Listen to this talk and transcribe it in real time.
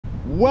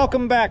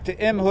Welcome back to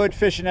M Hood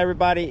Fishing,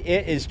 everybody.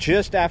 It is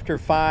just after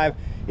 5.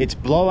 It's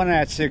blowing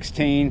at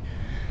 16.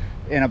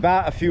 In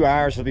about a few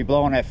hours it'll be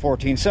blowing at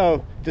 14.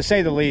 So to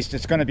say the least,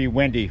 it's going to be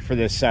windy for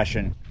this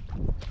session.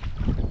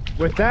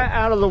 With that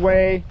out of the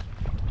way,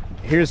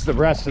 here's the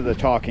rest of the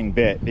talking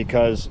bit,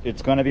 because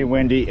it's going to be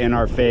windy in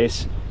our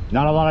face.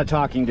 Not a lot of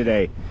talking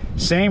today.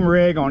 Same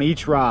rig on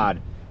each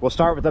rod. We'll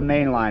start with the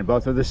main line.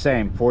 Both are the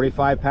same.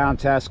 45-pound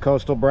test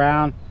coastal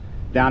brown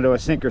down to a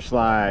sinker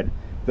slide,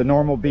 the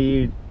normal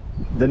bead,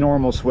 the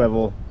normal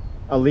swivel,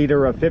 a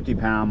leader of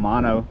 50-pound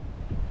mono,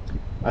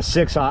 a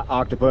 6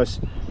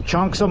 octopus,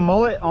 chunks of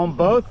mullet on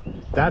both.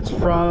 That's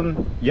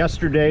from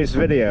yesterday's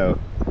video.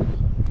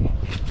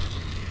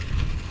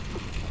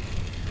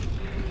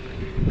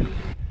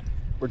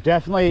 We're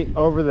definitely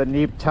over the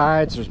neap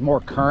tides. There's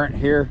more current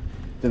here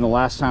than the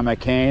last time I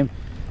came.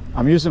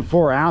 I'm using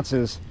 4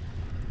 ounces.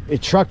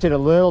 It trucked it a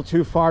little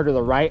too far to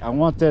the right. I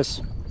want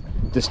this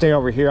to stay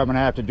over here. I'm gonna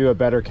have to do a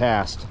better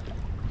cast.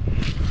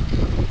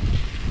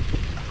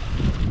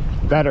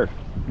 Better,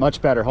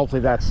 much better.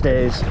 Hopefully that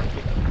stays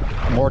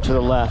more to the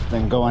left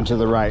than going to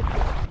the right.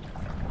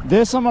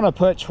 This I'm gonna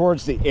put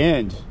towards the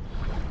end.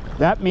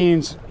 That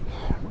means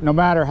no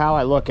matter how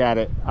I look at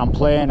it, I'm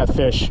playing a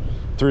fish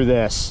through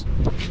this.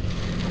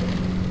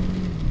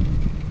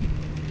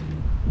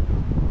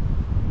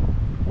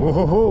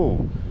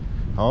 Woohoo!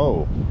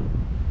 Oh,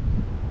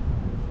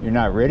 you're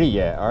not ready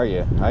yet, are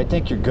you? I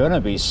think you're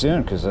gonna be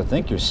soon, because I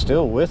think you're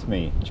still with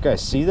me. Did you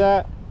guys see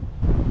that?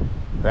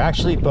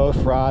 Actually, both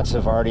rods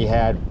have already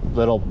had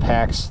little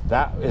pecks.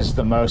 That is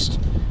the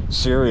most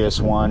serious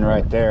one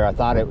right there. I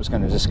thought it was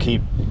going to just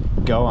keep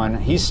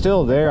going. He's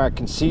still there. I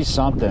can see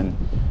something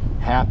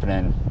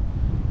happening.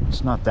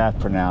 It's not that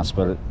pronounced,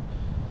 but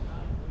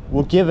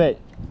we'll give it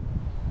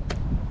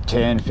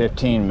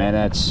 10-15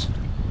 minutes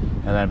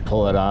and then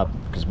pull it up,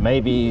 because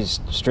maybe he's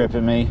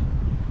stripping me.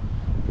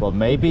 Well,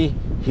 maybe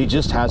he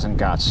just hasn't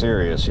got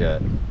serious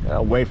yet.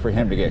 I'll wait for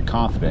him to get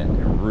confident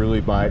and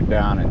really bite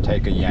down and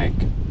take a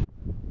yank.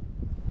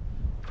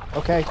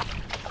 Okay,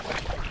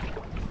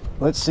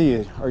 let's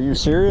see. Are you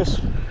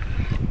serious?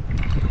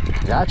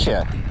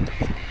 Gotcha.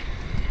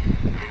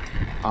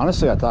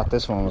 Honestly, I thought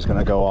this one was going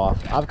to go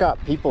off. I've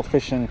got people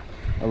fishing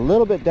a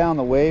little bit down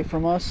the way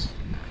from us.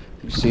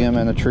 You see them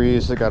in the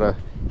trees. They got a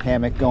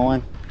hammock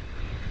going.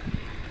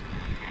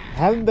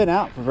 Haven't been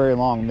out for very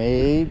long,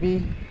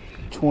 maybe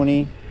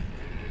 20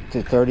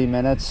 to 30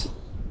 minutes.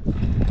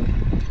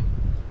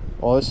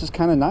 Oh, this is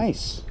kind of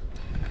nice.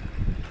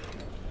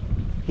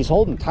 He's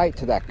holding tight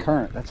to that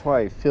current. That's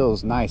why it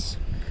feels nice.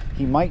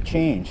 He might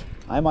change.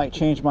 I might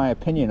change my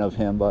opinion of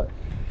him, but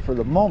for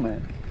the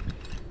moment,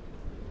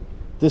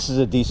 this is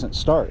a decent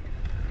start.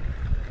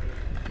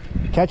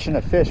 Catching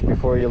a fish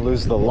before you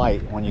lose the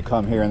light when you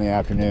come here in the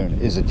afternoon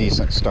is a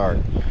decent start.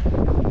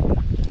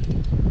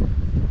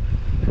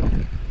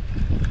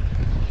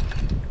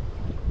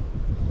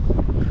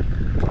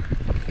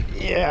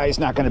 Yeah, he's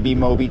not going to be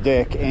Moby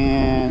Dick.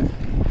 And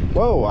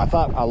whoa, I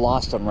thought I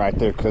lost him right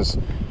there because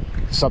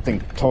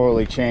something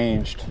totally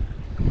changed.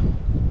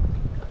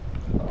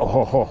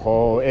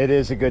 Oh, it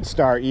is a good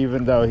start,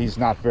 even though he's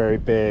not very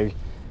big,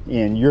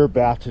 and you're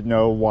about to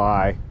know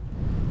why.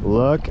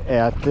 Look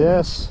at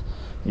this.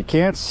 You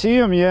can't see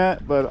him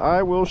yet, but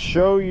I will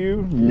show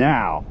you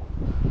now.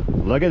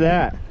 Look at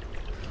that.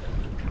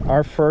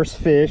 Our first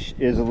fish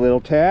is a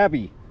little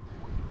tabby.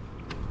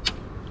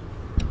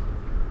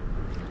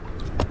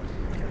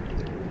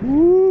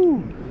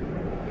 Woo!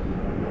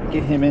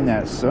 Get him in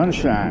that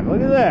sunshine.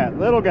 Look at that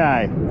little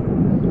guy.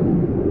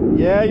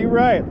 Yeah, you're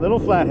right, little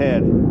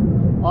flathead.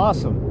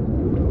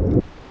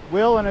 Awesome.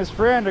 Will and his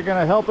friend are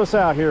gonna help us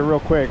out here real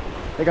quick.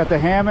 They got the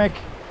hammock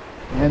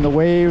and the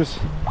waves.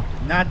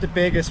 Not the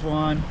biggest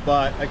one,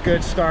 but a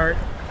good start.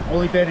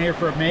 Only been here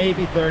for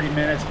maybe 30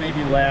 minutes,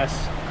 maybe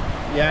less.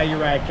 Yeah, you're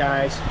right,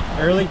 guys.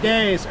 Early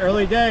days,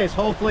 early days.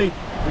 Hopefully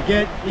we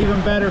get even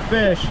better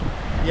fish.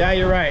 Yeah,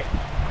 you're right.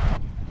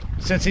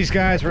 Since these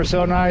guys were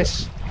so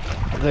nice,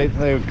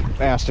 they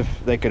asked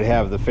if they could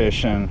have the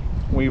fish, and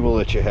we will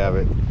let you have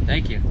it.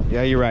 Thank you.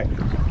 Yeah, you're right.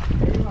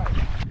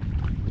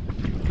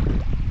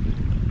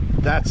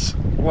 That's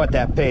what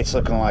that bait's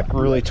looking like.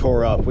 Really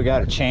tore up. We got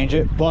to change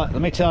it. But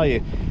let me tell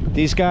you,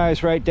 these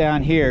guys right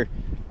down here,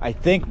 I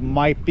think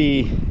might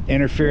be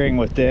interfering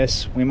with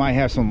this. We might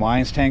have some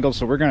lines tangled,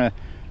 so we're gonna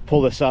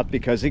pull this up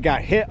because he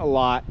got hit a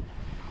lot.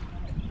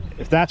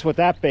 If that's what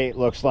that bait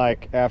looks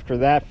like after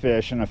that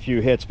fish and a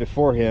few hits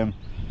before him,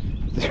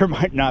 there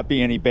might not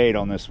be any bait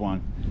on this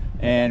one,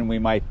 and we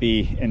might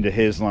be into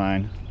his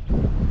line.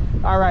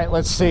 All right,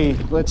 let's see.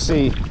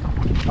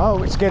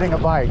 Oh, it's getting a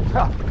bite.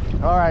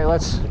 All right,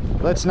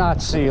 let's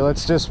not see.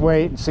 Let's just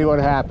wait and see what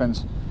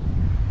happens.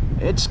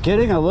 It's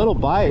getting a little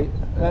bite.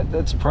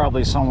 That's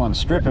probably someone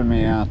stripping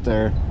me out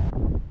there.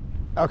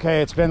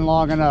 Okay, it's been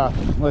long enough.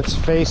 Let's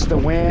face the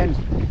wind,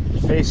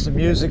 face the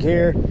music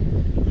here.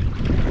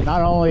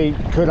 Not only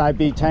could I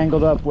be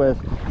tangled up with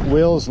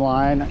Will's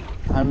line,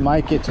 I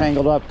might get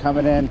tangled up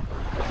coming in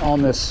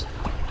on this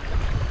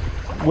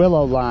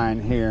willow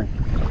line here.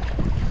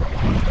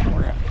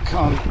 We're gonna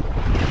come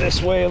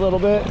this way a little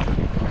bit.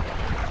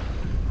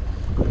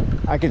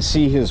 I can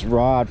see his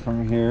rod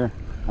from here.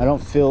 I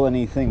don't feel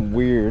anything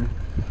weird.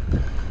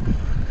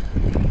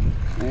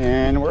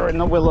 And we're in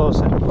the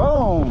willows.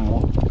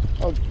 Boom!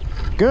 Oh,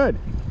 good.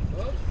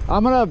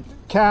 I'm gonna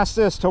cast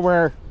this to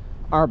where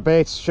our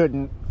baits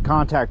shouldn't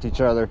contact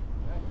each other.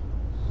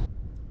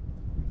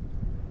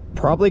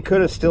 Probably could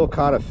have still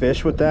caught a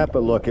fish with that,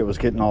 but look, it was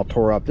getting all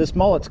tore up. This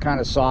mullet's kind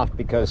of soft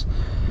because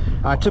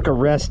I took a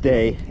rest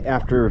day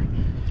after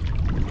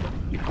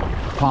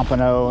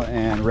pompano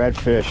and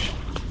redfish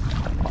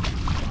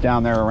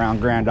down there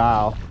around Grand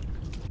Isle.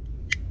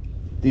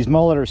 These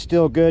mullet are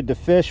still good to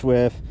fish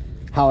with,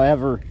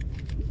 however,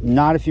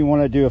 not if you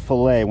want to do a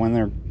fillet. When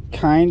they're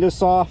kind of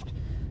soft,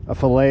 a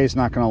fillet is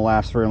not going to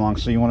last very long.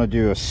 So you want to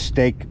do a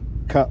steak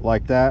cut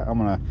like that. I'm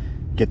going to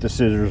get the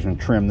scissors and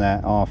trim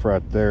that off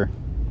right there.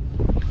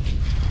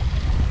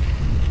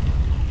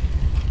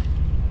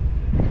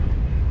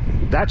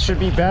 That should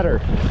be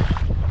better.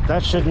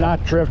 That should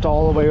not drift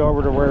all the way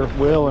over to where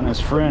Will and his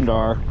friend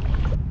are.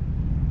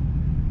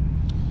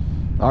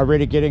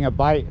 Already getting a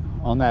bite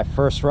on that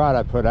first rod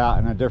I put out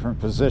in a different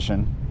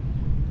position.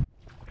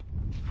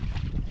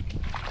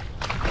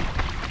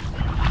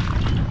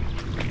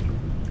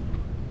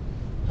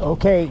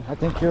 Okay, I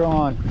think you're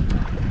on.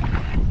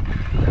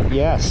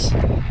 Yes. I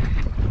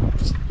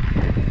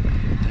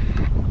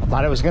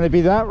thought it was going to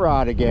be that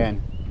rod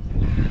again.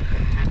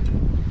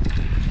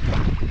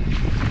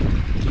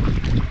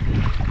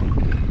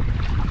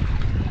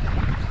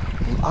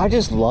 I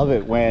just love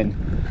it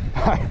when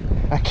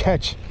I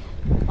catch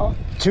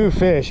 2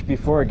 fish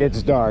before it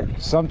gets dark.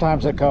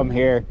 Sometimes I come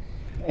here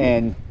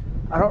and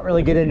I don't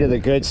really get into the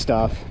good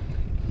stuff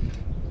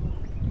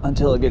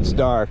until it gets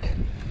dark.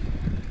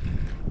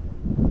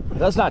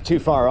 That's not too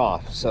far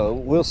off, so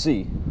we'll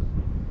see.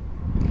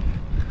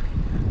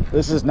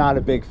 This is not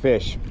a big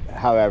fish,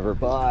 however,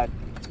 but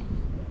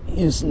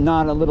he's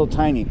not a little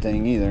tiny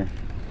thing either.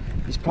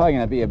 He's probably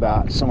going to be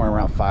about somewhere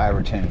around 5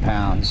 or 10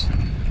 pounds.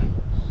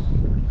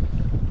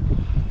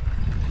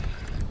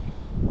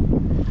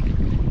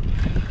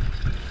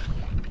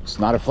 It's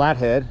not a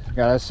flathead.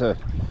 Got us a,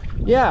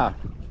 yeah,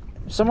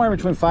 somewhere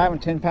between 5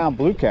 and 10 pound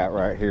blue cat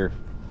right here.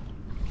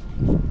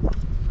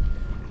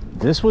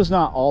 This was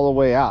not all the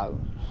way out.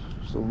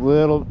 It's a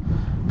little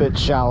bit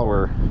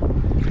shallower,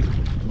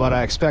 but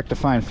I expect to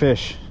find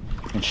fish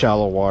in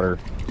shallow water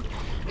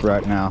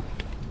right now.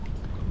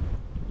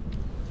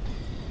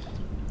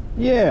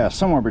 Yeah,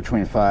 somewhere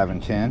between 5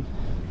 and 10.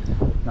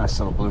 Nice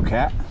little blue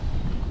cat.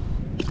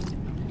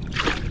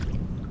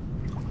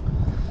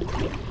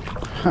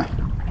 Huh.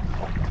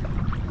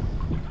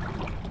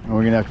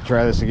 We're gonna have to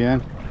try this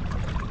again.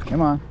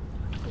 Come on.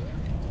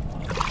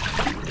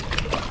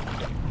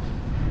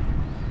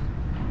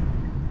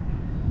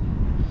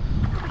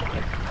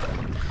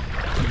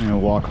 I'm gonna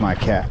walk my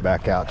cat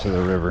back out to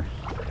the river.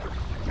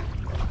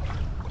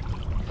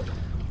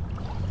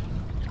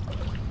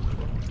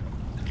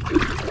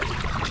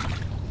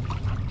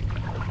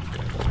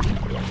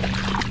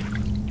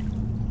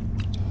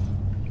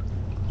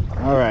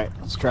 All right,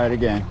 let's try it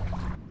again.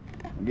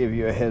 I'll give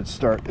you a head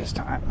start this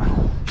time.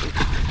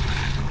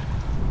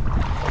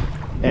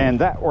 And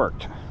that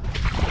worked.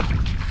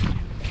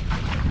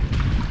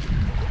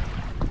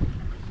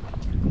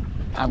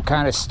 I'm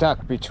kind of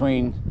stuck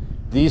between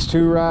these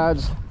 2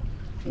 rods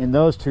and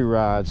those 2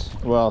 rods.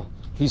 Well,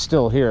 he's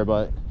still here,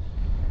 but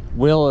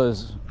Will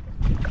has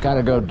got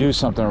to go do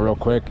something real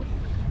quick.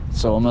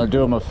 So I'm going to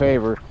do him a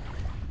favor.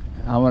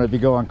 I'm going to be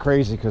going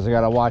crazy because I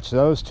got to watch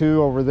those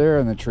 2 over there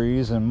in the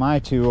trees and my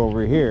 2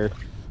 over here.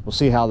 We'll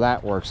see how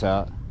that works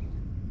out.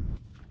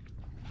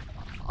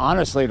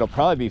 Honestly, it'll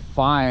probably be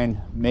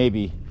fine,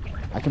 maybe.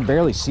 I can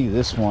barely see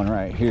this one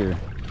right here.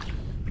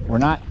 We're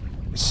not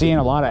seeing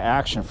a lot of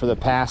action for the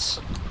past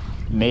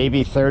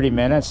maybe 30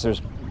 minutes. There's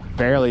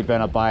barely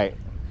been a bite.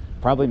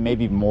 Probably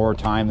maybe more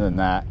time than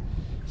that.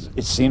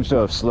 It seems to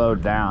have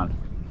slowed down.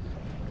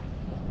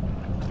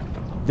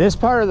 This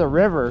part of the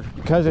river,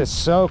 because it's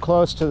so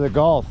close to the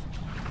Gulf,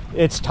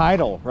 it's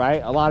tidal,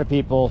 right? A lot of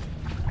people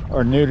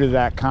are new to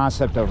that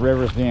concept of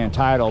rivers being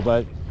tidal,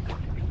 but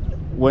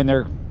when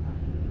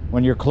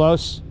you're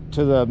close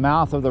to the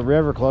mouth of the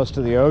river, close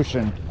to the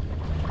ocean,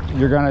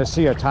 you're going to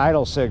see a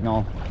tidal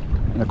signal.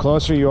 And the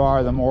closer you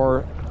are, the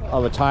more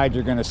of a tide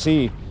you're going to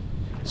see.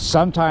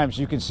 Sometimes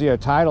you can see a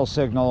tidal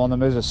signal on the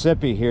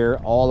Mississippi here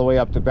all the way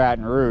up to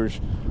Baton Rouge.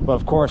 But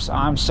of course,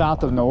 I'm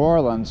south of New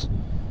Orleans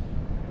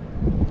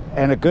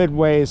and a good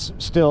ways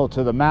still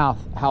to the mouth,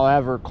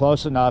 however,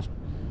 close enough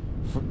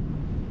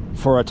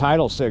for a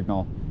tidal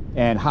signal.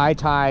 And high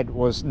tide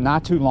was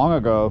not too long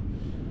ago.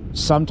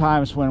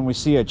 Sometimes when we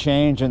see a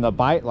change in the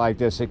bite like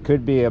this, it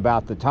could be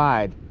about the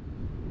tide.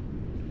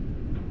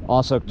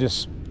 Also,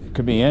 just it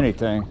could be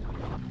anything.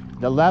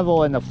 The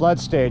level in the flood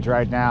stage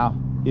right now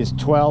is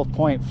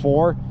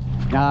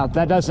 12.4. Now,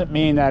 that doesn't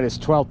mean that it's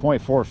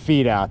 12.4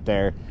 feet out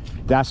there.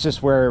 That's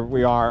just where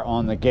we are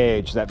on the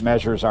gauge that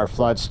measures our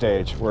flood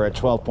stage. We're at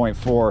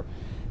 12.4,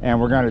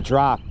 and we're going to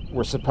drop.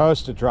 We're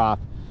supposed to drop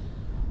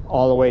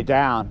all the way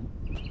down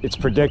it's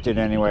predicted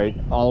anyway,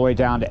 all the way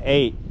down to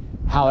 8.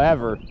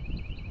 However,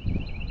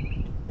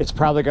 it's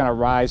probably going to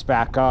rise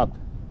back up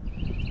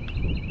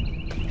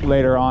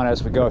later on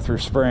as we go through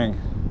spring.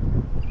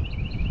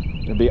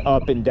 It'll be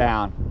up and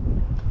down.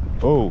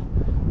 Oh,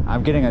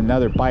 I'm getting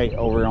another bite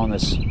over on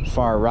this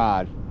far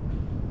rod.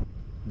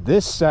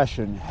 This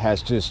session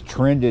has just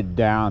trended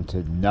down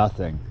to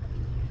nothing.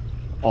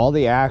 All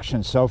the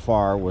action so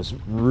far was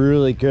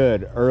really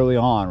good early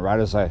on, right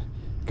as I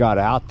got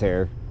out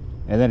there,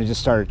 and then it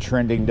just started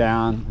trending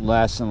down,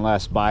 less and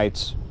less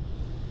bites.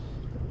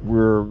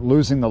 We're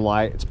losing the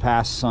light. It's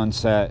past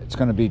sunset. It's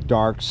going to be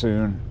dark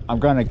soon. I'm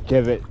going to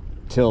give it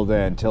till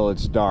then, till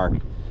it's dark,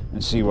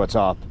 and see what's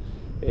up.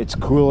 It's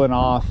cooling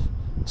off.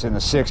 It's in the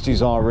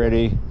 60s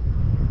already.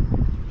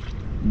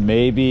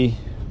 Maybe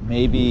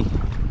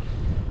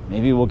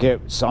we'll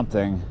get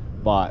something,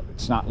 but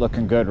it's not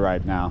looking good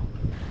right now.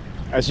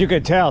 As you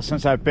can tell,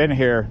 since I've been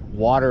here,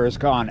 water has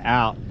gone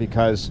out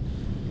because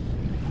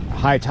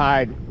high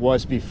tide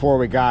was before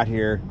we got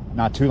here,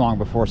 not too long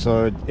before,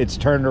 so it's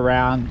turned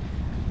around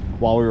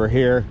while we were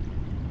here,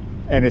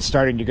 and it's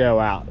starting to go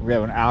out. We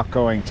have an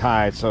outgoing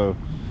tide, so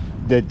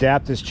the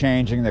depth is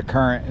changing, the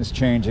current is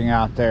changing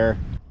out there.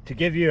 To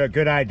give you a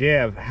good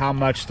idea of how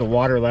much the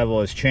water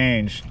level has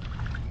changed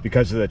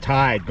because of the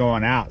tide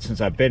going out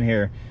since I've been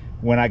here,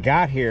 when I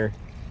got here,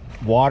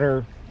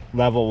 water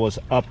level was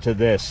up to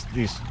this.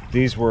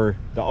 These were,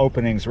 the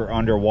openings were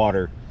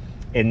underwater,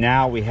 and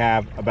now we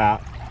have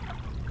about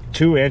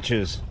 2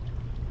 inches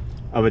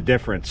of a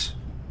difference.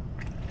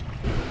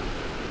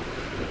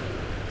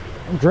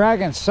 I'm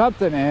dragging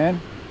something in.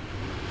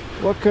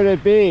 What could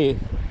it be?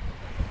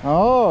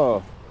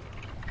 Oh,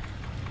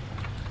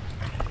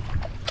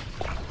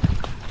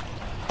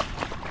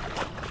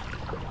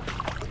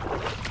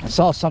 I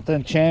saw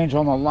something change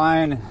on the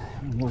line.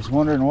 I was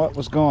wondering what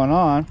was going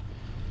on.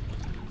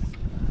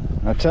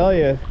 I tell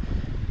you,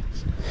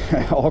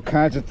 all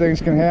kinds of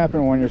things can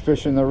happen when you're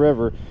fishing the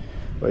river.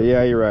 But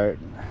yeah, you're right.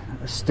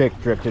 A stick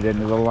drifted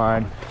into the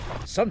line.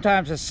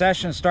 Sometimes a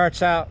session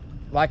starts out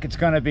like it's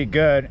going to be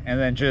good and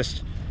then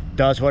just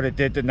does what it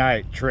did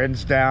tonight.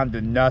 Trends down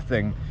to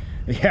nothing.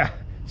 Yeah.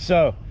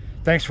 So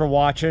thanks for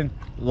watching,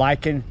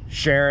 liking,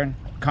 sharing,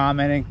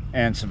 commenting,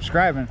 and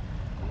subscribing.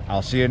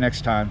 I'll see you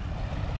next time.